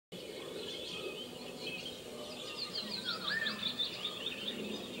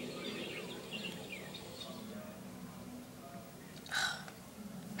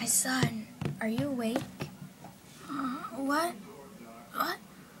Son, are you awake? What? What?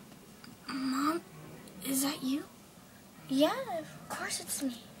 Mom, is that you? Yeah, of course it's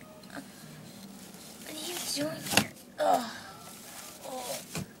me. What are you doing here? Ugh. Oh.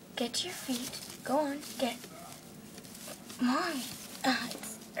 Get to your feet. Go on, get. Mommy,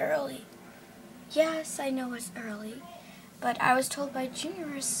 it's early. Yes, I know it's early, but I was told by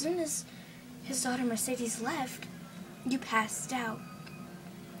Junior as soon as his daughter Mercedes left, you passed out.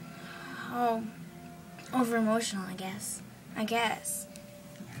 Oh, over emotional, I guess.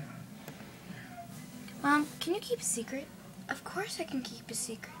 Mom, can you keep a secret? Of course I can keep a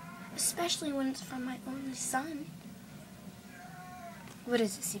secret, especially when it's from my only son. What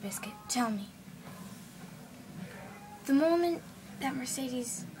is it, Seabiscuit? Tell me. The moment that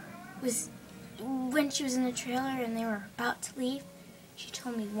Mercedes when she was in the trailer and they were about to leave, she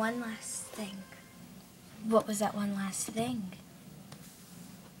told me one last thing. What was that one last thing?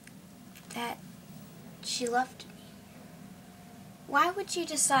 That she loved me. Why would she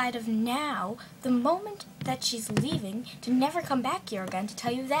decide of now, the moment that she's leaving, to never come back here again to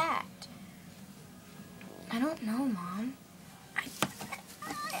tell you that? I don't know, Mom.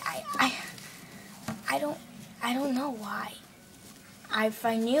 I don't know why. If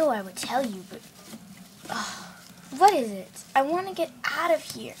I knew, I would tell you, but... what is it? I want to get out of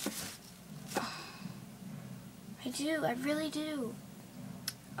here. I do, I really do.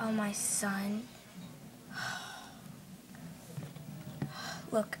 Oh, my son.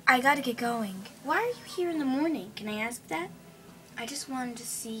 Look, I gotta get going. Why are you here in the morning? Can I ask that? I just wanted to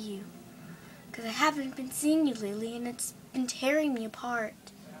see you. Because I haven't been seeing you lately, and it's been tearing me apart.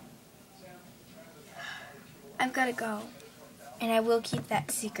 I've gotta go. And I will keep that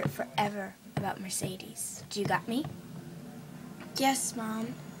secret forever about Mercedes. Do you got me? Yes,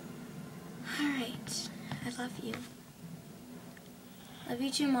 Mom. All right. I love you. Love you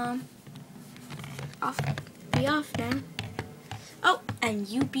too, Mom. Be off now. Oh, and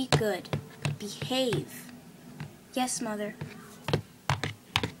you be good. Behave. Yes, Mother.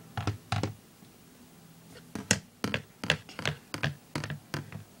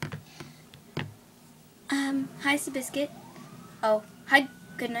 Hi, Seabiscuit. Oh, hi,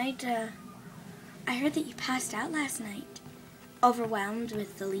 goodnight. I heard that you passed out last night. Overwhelmed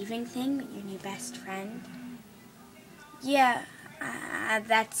with the leaving thing with your new best friend. Yeah,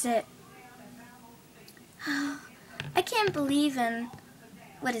 that's it. I can't believe in,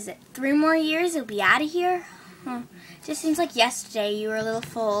 3 more years you'll be out of here? Just seems like yesterday you were a little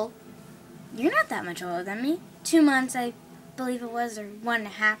full. You're not that much older than me. 2 months, I believe it was, or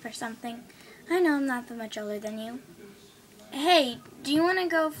 1.5 or something. I know I'm not that much older than you. Hey, do you want to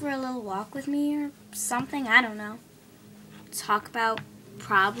go for a little walk with me or something? I don't know. Talk about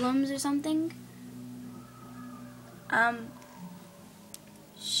problems or something?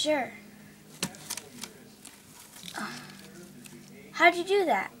 Sure. How'd you do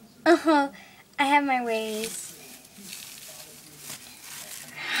that? Oh, I have my ways.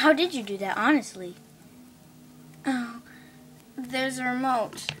 How did you do that, honestly? Oh, there's a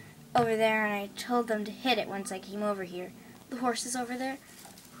remote over there, and I told them to hit it once I came over here. The horse is over there.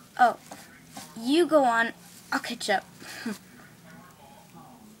 Oh, you go on. I'll catch up.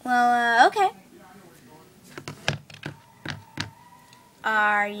 Well, okay.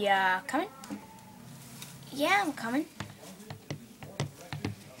 Are ya coming? Yeah, I'm coming.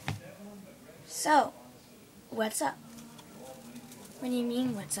 So, what's up? What do you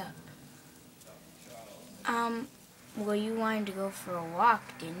mean, what's up? Well, you wanted to go for a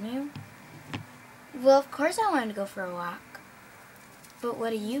walk, didn't you? Well, of course I wanted to go for a walk. But what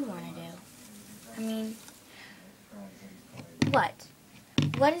do you want to do? I mean, what?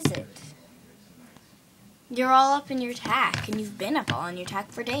 What is it? You're all up in your tack, and you've been up all in your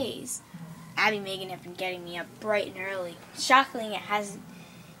tack for days. Abby and Megan have been getting me up bright and early. Shockingly,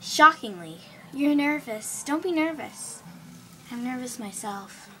 you're nervous. Don't be nervous. I'm nervous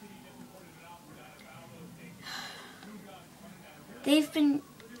myself.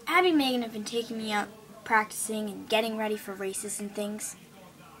 Abby and Megan have been taking me out practicing and getting ready for races and things.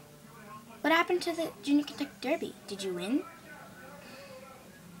 What happened to the Junior Kentucky Derby? Did you win?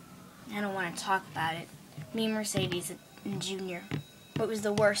 I don't want to talk about it. Me and Mercedes and Junior. What was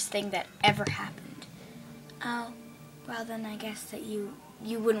the worst thing that ever happened? Oh, well then I guess that you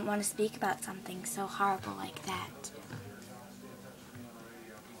wouldn't want to speak about something so horrible like that.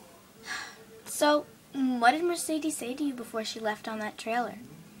 So, what did Mercedes say to you before she left on that trailer?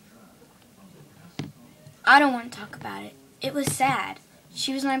 I don't want to talk about it. It was sad.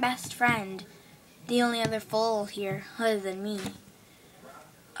 She was my best friend. The only other foal here, other than me.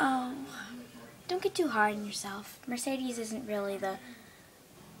 Oh, don't get too hard on yourself. Mercedes isn't really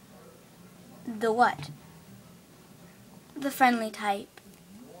The what? The friendly type.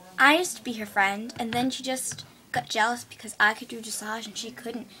 I used to be her friend, and then she just got jealous because I could do dressage and she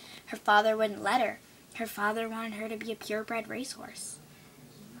couldn't. Her father wouldn't let her. Her father wanted her to be a purebred racehorse.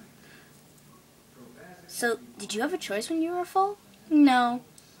 So, did you have a choice when you were a foal? No.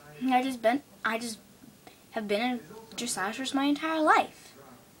 I just have been a dressage horse my entire life.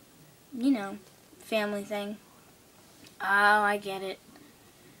 You know, family thing. Oh, I get it.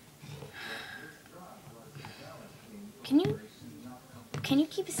 Can you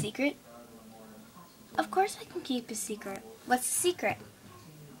keep a secret? Of course I can keep a secret. What's the secret?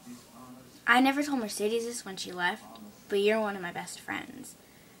 I never told Mercedes this when she left, but you're one of my best friends.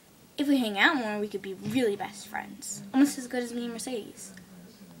 If we hang out more, we could be really best friends. Almost as good as me and Mercedes.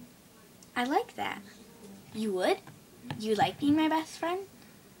 I like that. You would? You like being my best friend?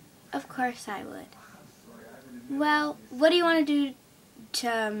 Of course I would. Well, what do you want to do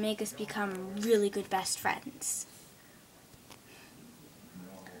to make us become really good best friends?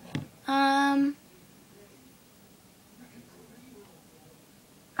 I'm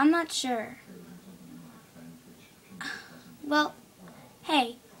not sure. Well,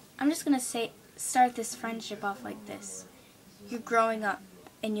 hey, I'm just gonna start this friendship off like this. You're growing up,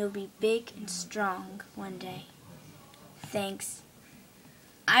 and you'll be big and strong one day. Thanks.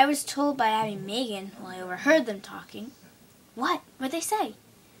 I was told by Abby and Megan while I overheard them talking. What? What'd they say?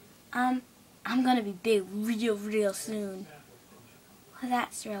 I'm gonna be big real soon. Well,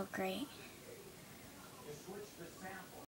 that's real great.